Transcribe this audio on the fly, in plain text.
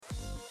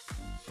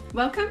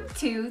Welcome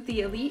to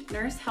the Elite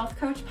Nurse Health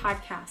Coach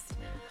Podcast.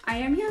 I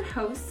am your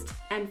host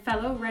and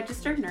fellow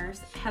registered nurse,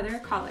 Heather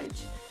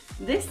College.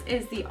 This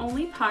is the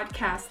only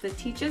podcast that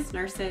teaches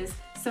nurses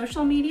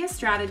social media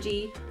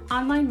strategy,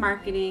 online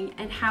marketing,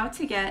 and how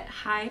to get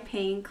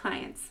high-paying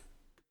clients.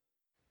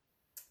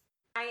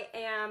 I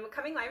am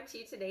coming live to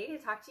you today to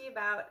talk to you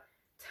about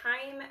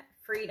time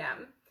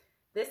freedom.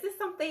 This is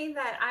something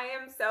that I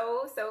am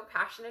so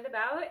passionate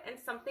about and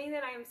something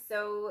that I am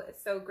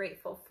so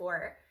grateful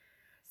for.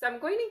 So I'm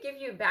going to give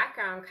you a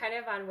background kind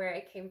of on where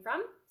I came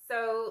from.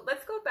 So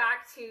let's go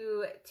back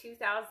to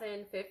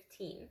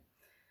 2015.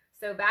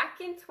 So back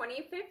in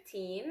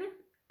 2015,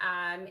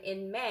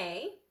 in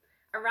May,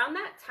 around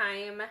that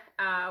time,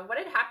 what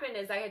had happened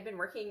is I had been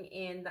working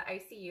in the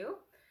ICU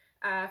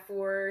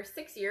for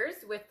 6 years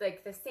with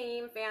like the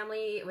same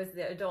family. It was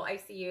the adult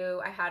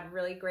ICU. I had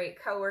really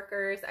great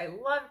coworkers. I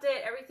loved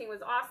it. Everything was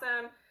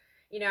awesome.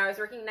 You know, I was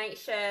working night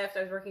shift.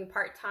 I was working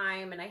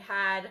part-time, and I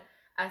had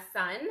a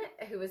son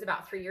who was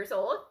about 3 years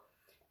old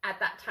at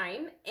that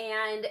time,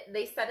 and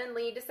they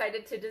suddenly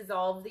decided to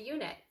dissolve the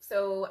unit.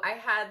 So I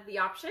had the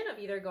option of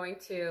either going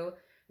to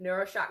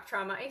neuroshock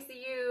trauma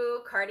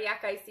ICU,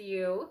 cardiac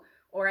ICU,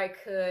 or I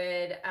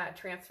could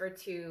transfer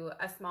to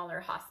a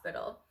smaller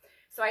hospital.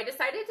 So I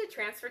decided to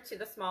transfer to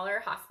the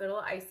smaller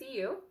hospital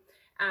ICU.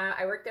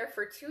 I worked there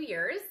for 2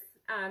 years,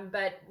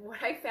 but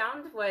what I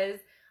found was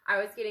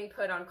I was getting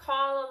put on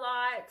call a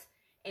lot,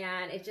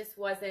 and it just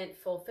wasn't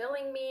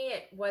fulfilling me.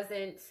 It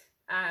wasn't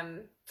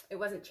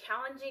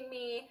challenging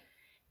me.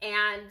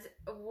 And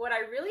what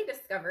I really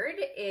discovered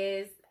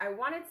is I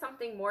wanted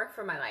something more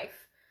for my life.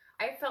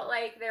 I felt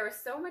like there was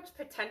so much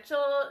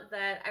potential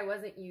that I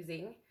wasn't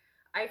using.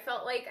 I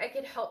felt like I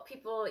could help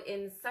people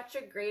in such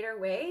a greater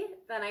way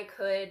than I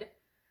could,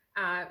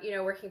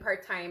 working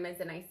part-time as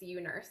an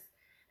ICU nurse.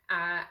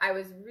 I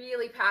was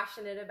really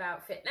passionate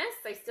about fitness.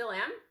 I still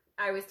am.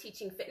 I was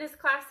teaching fitness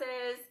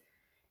classes,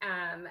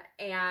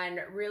 and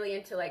really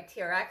into like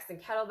TRX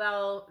and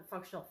kettlebell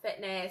functional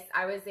fitness.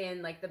 I was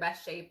in like the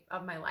best shape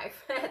of my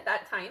life at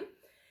that time.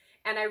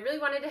 And I really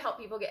wanted to help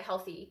people get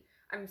healthy.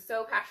 I'm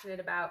so passionate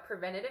about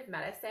preventative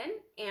medicine,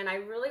 and I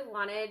really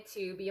wanted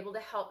to be able to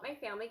help my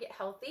family get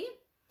healthy.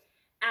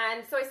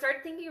 And so I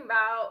started thinking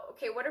about,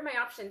 okay, what are my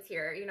options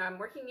here? You know, I'm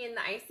working in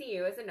the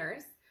ICU as a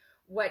nurse.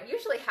 What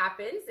usually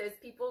happens is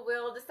people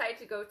will decide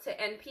to go to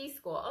NP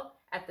school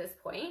at this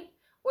point.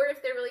 Or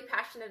if they're really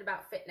passionate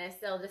about fitness,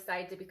 they'll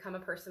decide to become a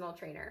personal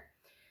trainer.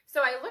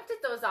 So I looked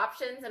at those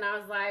options and I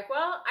was like,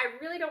 well,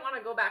 I really don't want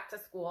to go back to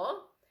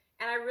school,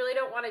 and I really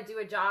don't want to do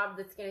a job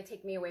that's going to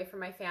take me away from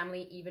my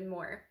family even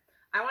more.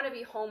 I want to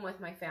be home with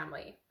my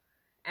family,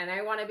 and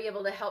I want to be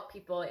able to help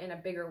people in a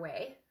bigger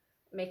way,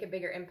 make a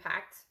bigger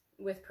impact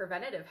with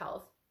preventative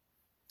health.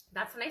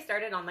 That's when I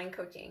started online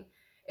coaching.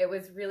 It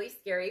was really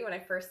scary when I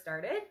first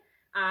started.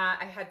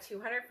 I had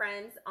 200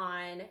 friends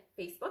on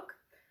Facebook.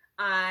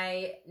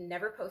 I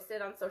never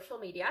posted on social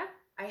media.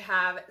 I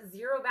have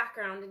zero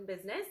background in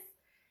business,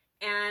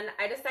 and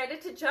I decided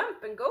to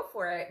jump and go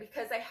for it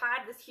because I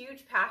had this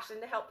huge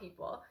passion to help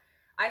people.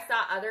 I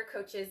saw other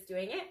coaches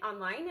doing it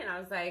online, and I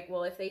was like,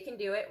 well, if they can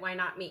do it, why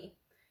not me?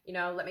 You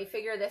know, let me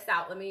figure this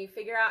out. Let me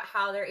figure out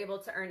how they're able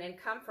to earn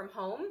income from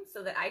home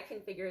so that I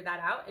can figure that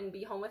out and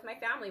be home with my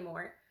family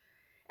more.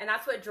 And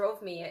that's what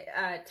drove me,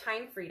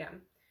 time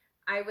freedom.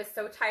 I was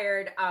so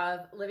tired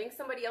of living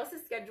somebody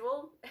else's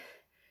schedule,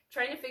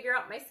 trying to figure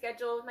out my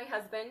schedule with my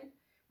husband.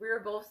 We were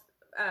both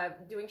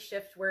doing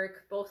shift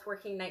work, both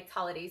working nights,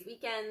 holidays,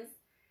 weekends,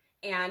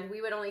 and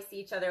we would only see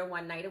each other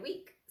one night a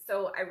week.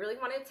 So I really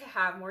wanted to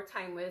have more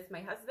time with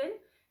my husband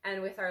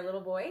and with our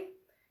little boy,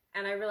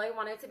 and I really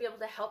wanted to be able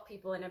to help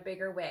people in a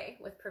bigger way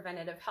with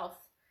preventative health.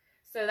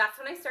 So that's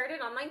when I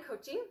started online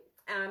coaching.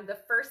 The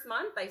first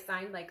month I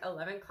signed like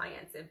 11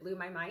 clients. It blew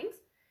my mind,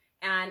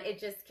 and it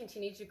just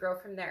continued to grow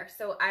from there.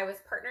 So I was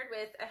partnered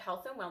with a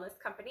health and wellness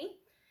company,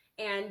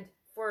 and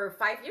for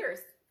 5 years.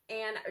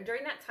 And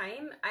during that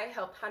time, I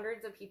helped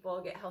hundreds of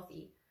people get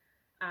healthy.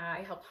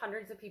 I helped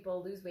hundreds of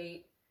people lose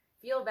weight,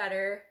 feel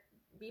better,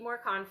 be more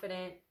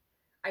confident.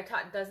 I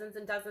taught dozens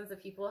and dozens of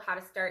people how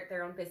to start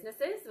their own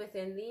businesses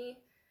within the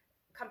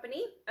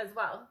company as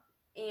well.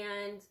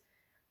 And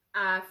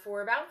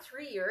for about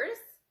 3 years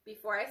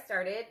before I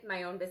started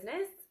my own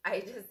business,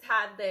 I just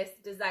had this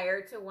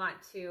desire to want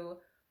to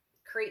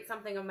create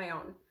something of my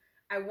own.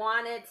 I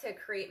wanted to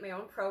create my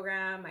own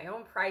program, my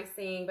own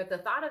pricing, but the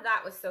thought of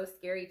that was so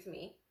scary to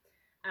me.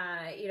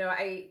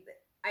 I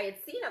had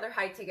seen other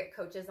high ticket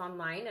coaches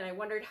online, and I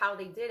wondered how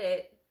they did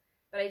it,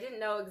 but I didn't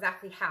know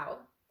exactly how.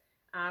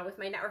 With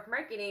my network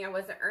marketing, I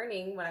wasn't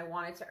earning what I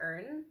wanted to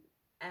earn.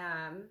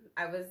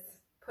 I was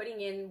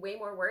putting in way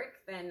more work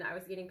than I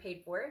was getting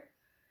paid for.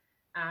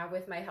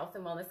 With my health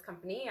and wellness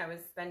company, I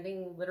was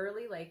spending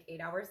literally like 8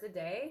 hours a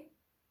day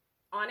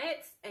on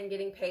it and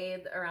getting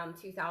paid around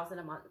 $2,000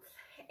 a month.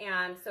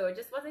 And so it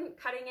just wasn't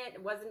cutting it.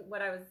 It wasn't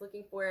what I was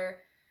looking for.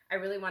 I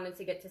really wanted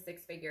to get to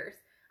 6 figures.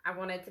 I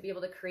wanted to be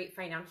able to create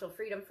financial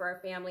freedom for our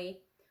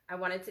family. I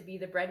wanted to be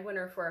the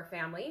breadwinner for our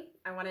family.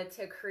 I wanted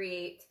to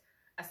create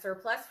a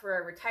surplus for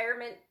a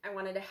retirement. I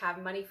wanted to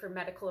have money for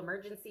medical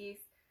emergencies.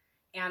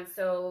 And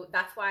so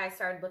that's why I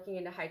started looking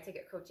into high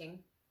ticket coaching.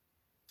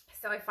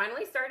 So I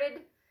finally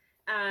started,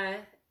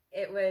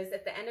 it was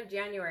at the end of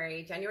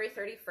January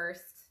 31st,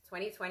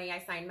 2020,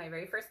 I signed my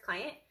very first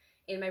client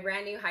in my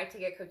brand new high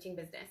ticket coaching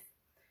business.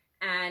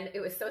 And it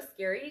was so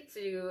scary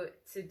to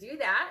do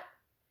that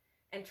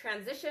and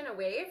transition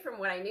away from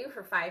what I knew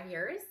for 5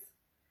 years,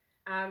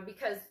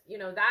 because, you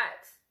know,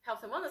 that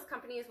health and wellness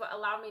company is what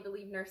allowed me to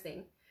leave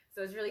nursing.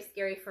 So it was really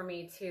scary for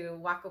me to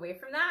walk away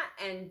from that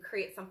and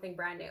create something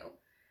brand new.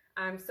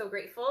 I'm so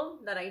grateful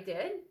that I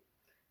did.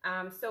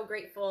 I'm so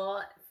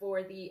grateful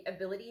for the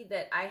ability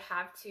that I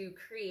have to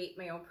create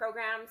my own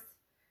programs,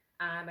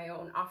 my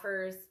own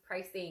offers,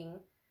 pricing,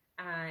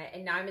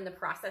 and now I'm in the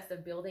process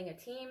of building a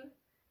team.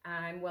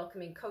 I'm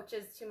welcoming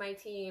coaches to my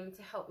team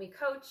to help me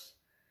coach.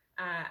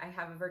 I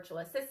have a virtual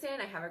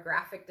assistant, I have a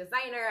graphic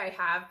designer, I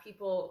have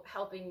people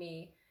helping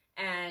me.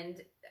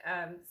 And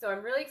so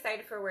I'm really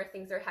excited for where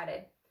things are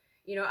headed.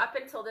 You know, up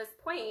until this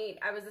point,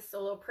 I was a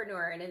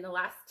solopreneur, and in the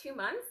last 2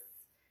 months,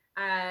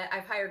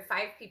 I've hired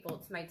 5 people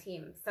to my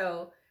team.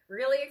 So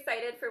really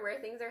excited for where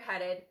things are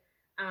headed.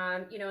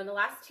 You know, in the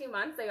last 2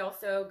 months, I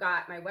also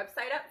got my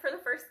website up for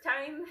the first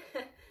time.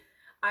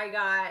 I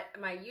got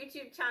my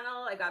YouTube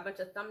channel. I got a bunch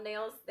of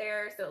thumbnails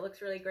there, so it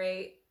looks really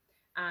great.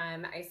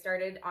 I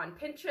started on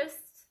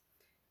Pinterest,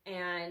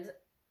 and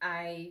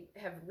I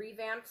have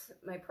revamped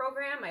my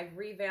program. I've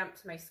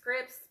revamped my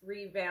scripts,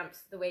 revamped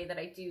the way that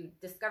I do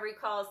discovery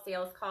calls,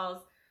 sales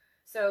calls.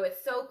 So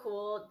it's so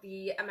cool,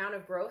 the amount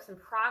of growth and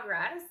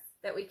progress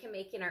that we can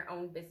make in our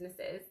own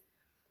businesses.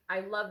 I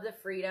love the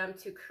freedom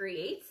to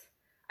create.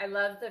 I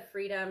love the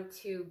freedom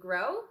to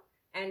grow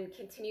and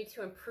continue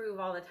to improve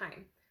all the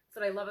time. That's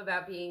what I love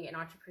about being an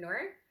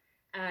entrepreneur.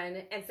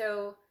 And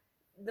so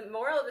the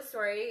moral of the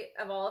story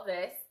of all of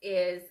this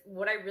is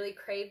what I really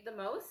craved the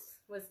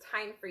most was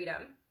time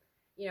freedom.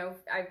 You know,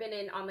 I've been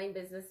in online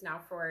business now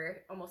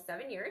for almost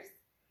 7 years.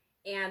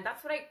 And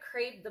that's what I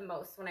craved the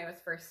most when I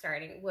was first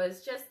starting,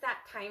 was just that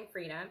time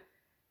freedom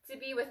to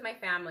be with my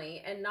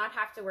family and not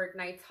have to work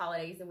nights,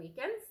 holidays, and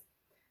weekends.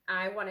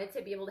 I wanted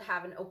to be able to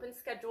have an open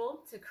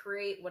schedule to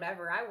create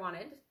whatever I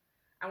wanted.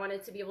 I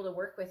wanted to be able to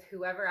work with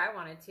whoever I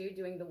wanted to,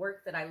 doing the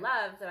work that I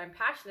love, that I'm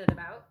passionate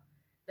about,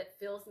 that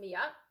fills me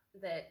up,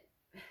 that,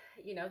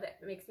 you know, that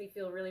makes me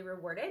feel really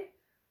rewarded.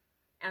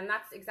 And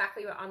that's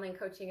exactly what online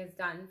coaching has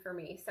done for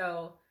me.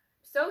 So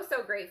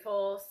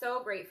grateful,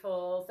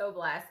 so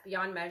blessed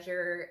beyond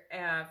measure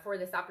for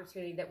this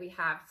opportunity that we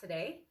have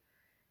today.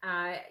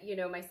 You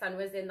know, my son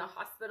was in the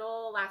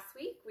hospital last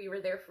week. We were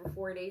there for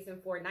 4 days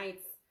and 4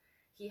 nights.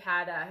 He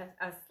had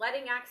a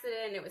sledding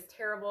accident. It was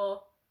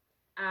terrible.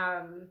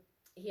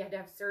 He had to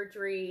have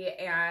surgery,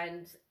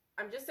 and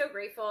I'm just so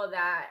grateful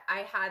that I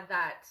had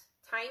that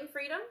time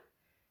freedom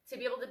to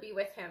be able to be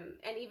with him.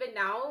 And even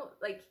now,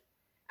 like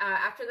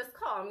after this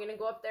call, I'm going to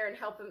go up there and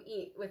help him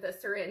eat with a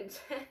syringe.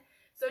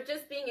 So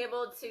just being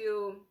able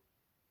to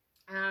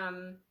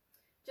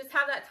just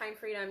have that time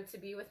freedom to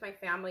be with my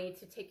family,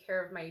 to take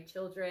care of my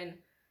children,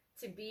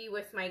 to be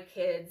with my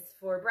kids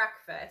for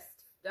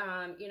breakfast,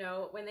 you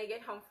know, when they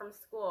get home from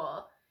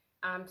school,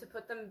 to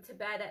put them to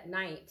bed at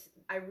night.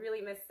 I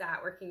really miss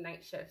that, working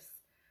night shifts,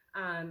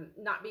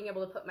 not being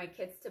able to put my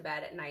kids to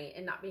bed at night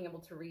and not being able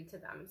to read to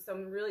them. So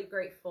I'm really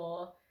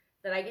grateful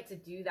that I get to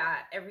do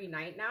that every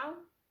night now.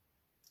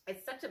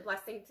 It's such a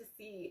blessing to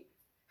see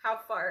how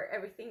far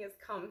everything has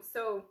come.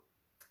 So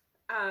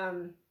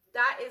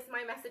that is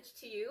my message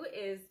to you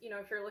is, you know,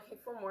 if you're looking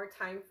for more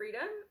time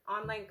freedom,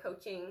 online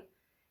coaching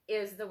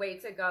is the way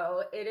to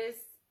go. It is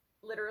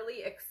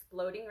literally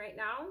exploding right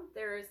now.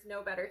 There is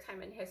no better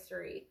time in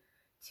history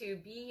to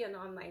be an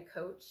online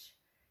coach.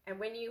 And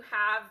when you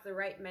have the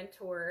right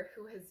mentor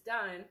who has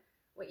done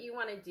what you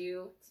want to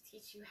do to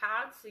teach you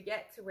how to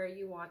get to where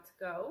you want to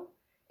go,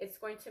 it's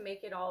going to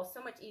make it all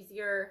so much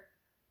easier,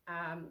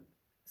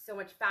 so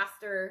much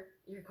faster.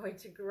 You're going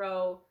to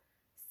grow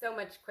so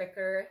much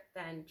quicker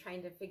than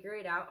trying to figure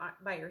it out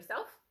by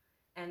yourself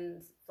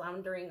and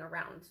floundering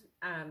around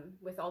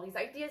with all these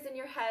ideas in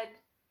your head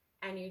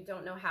and you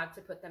don't know how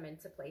to put them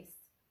into place.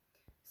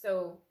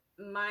 So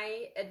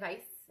my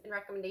advice and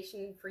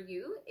recommendation for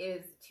you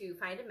is to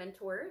find a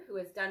mentor who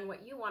has done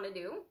what you want to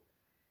do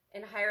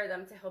and hire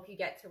them to help you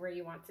get to where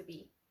you want to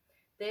be.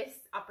 This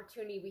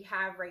opportunity we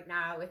have right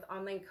now with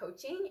online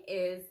coaching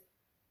is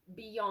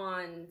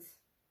beyond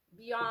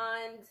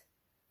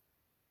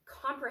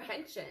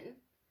comprehension.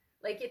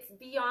 Like, it's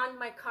beyond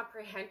my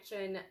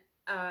comprehension,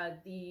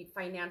 the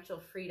financial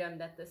freedom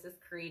that this is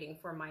creating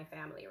for my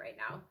family right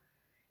now.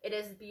 It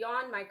is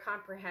beyond my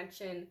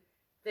comprehension,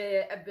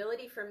 the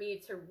ability for me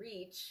to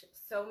reach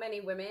so many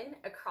women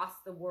across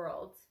the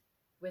world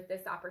with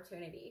this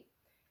opportunity.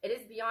 It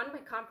is beyond my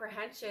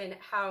comprehension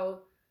how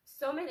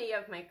so many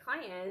of my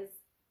clients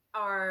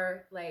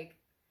are like,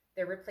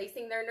 they're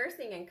replacing their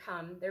nursing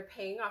income, they're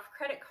paying off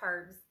credit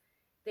cards,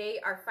 they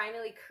are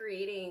finally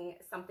creating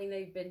something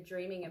they've been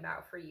dreaming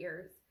about for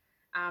years.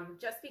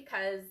 Just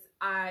because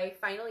I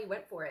finally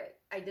went for it.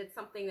 I did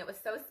something that was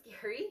so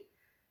scary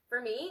for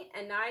me,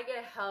 and now I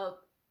get to help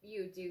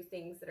you do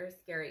things that are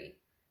scary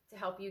to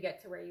help you get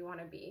to where you want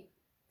to be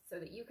so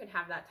that you can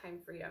have that time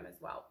freedom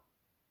as well.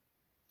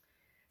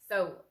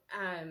 So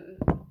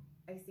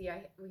I see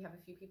we have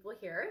a few people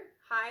here.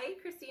 Hi,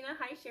 Christina.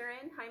 Hi,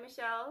 Sharon. Hi,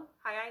 Michelle.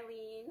 Hi,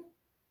 Eileen.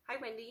 Hi,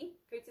 Wendy.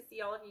 Great to see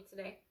all of you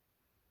today.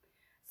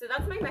 So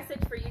that's my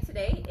message for you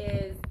today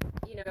is,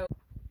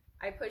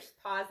 I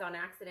pushed pause on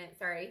accident,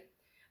 sorry.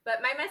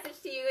 But my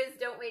message to you is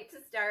don't wait to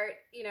start,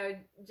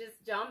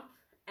 just jump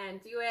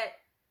and do it.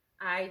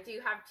 I do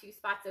have 2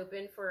 spots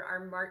open for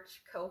our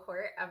March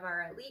cohort of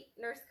our Elite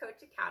Nurse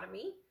Coach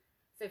Academy.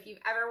 So if you've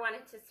ever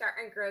wanted to start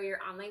and grow your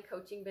online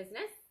coaching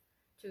business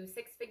to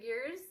 6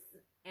 figures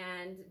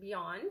and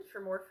beyond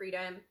for more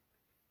freedom,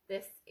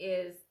 this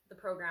is the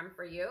program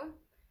for you.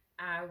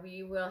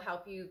 We will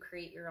help you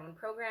create your own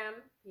program,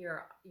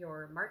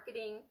 your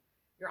marketing,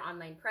 your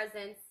online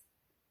presence,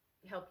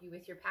 help you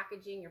with your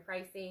packaging, your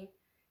pricing,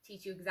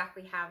 teach you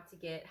exactly how to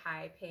get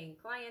high paying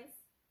clients.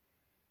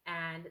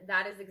 And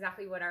that is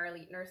exactly what our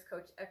Elite Nurse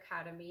Coach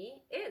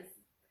Academy is.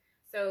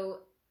 So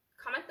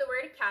comment the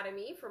word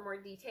Academy for more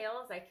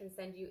details. I can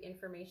send you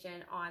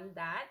information on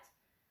that.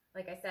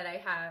 Like I said, I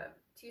have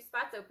 2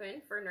 spots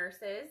open for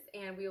nurses,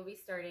 and we will be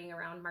starting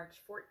around March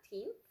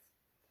 14th.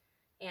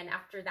 And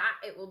after that,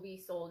 it will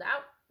be sold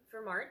out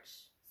for March.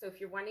 So if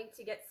you're wanting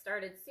to get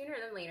started sooner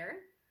than later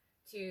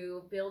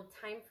to build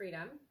time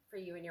freedom for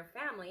you and your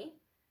family,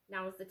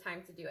 now is the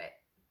time to do it.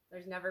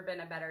 There's never been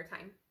a better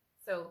time.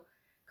 So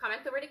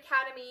comment the word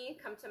Academy,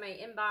 come to my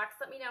inbox,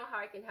 let me know how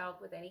I can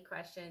help with any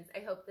questions.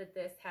 I hope that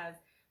this has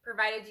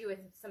provided you with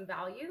some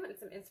value and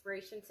some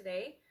inspiration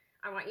today.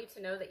 I want you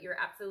to know that you're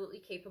absolutely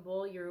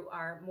capable. You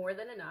are more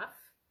than enough.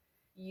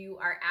 You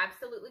are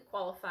absolutely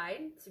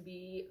qualified to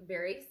be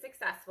very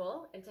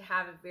successful and to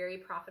have a very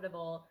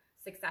profitable,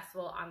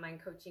 successful online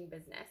coaching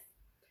business.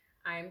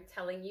 I'm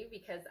telling you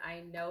because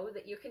I know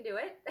that you can do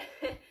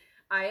it.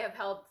 I have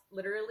helped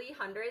literally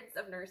hundreds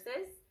of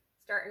nurses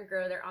start and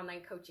grow their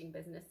online coaching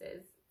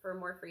businesses for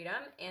more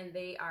freedom, and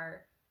they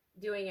are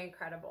doing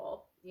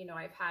incredible.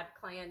 I've had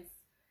clients,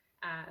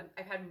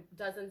 I've had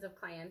dozens of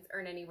clients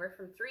earn anywhere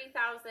from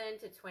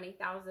 $3,000 to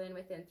 $20,000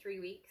 within 3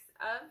 weeks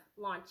of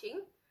launching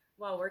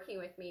while working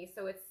with me.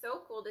 So it's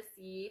so cool to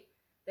see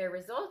their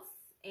results,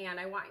 and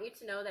I want you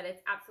to know that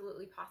it's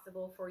absolutely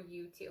possible for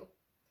you too.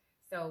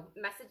 So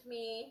message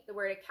me the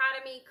word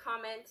Academy,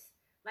 comment,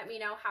 let me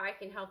know how I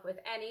can help with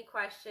any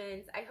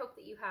questions. I hope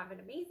that you have an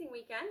amazing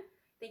weekend.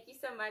 Thank you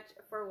so much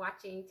for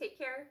watching. Take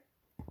care.